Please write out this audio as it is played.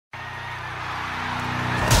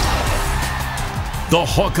The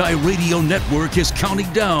Hawkeye Radio Network is counting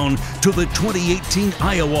down to the 2018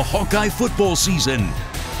 Iowa Hawkeye football season.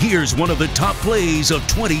 Here's one of the top plays of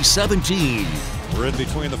 2017. We're in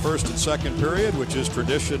between the first and second period, which is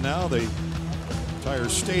tradition now. The entire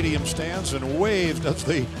stadium stands and waves. That's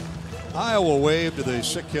the Iowa wave to the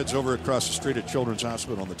sick kids over across the street at Children's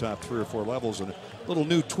Hospital on the top 3 or 4 levels. And a little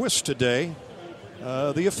new twist today.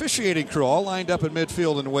 The officiating crew all lined up in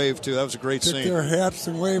midfield and waved too. That was a great scene. Took their hats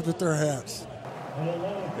and waved with their hats.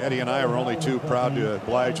 Eddie and I are only too proud to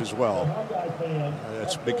oblige as well.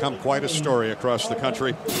 It's become quite a story across the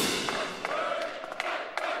country.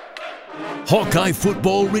 Hawkeye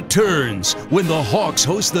football returns when the Hawks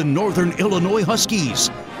host the Northern Illinois Huskies.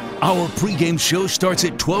 Our pregame show starts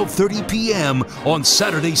at 12:30 p.m. on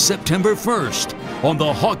Saturday, September 1st on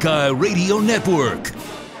the Hawkeye Radio Network.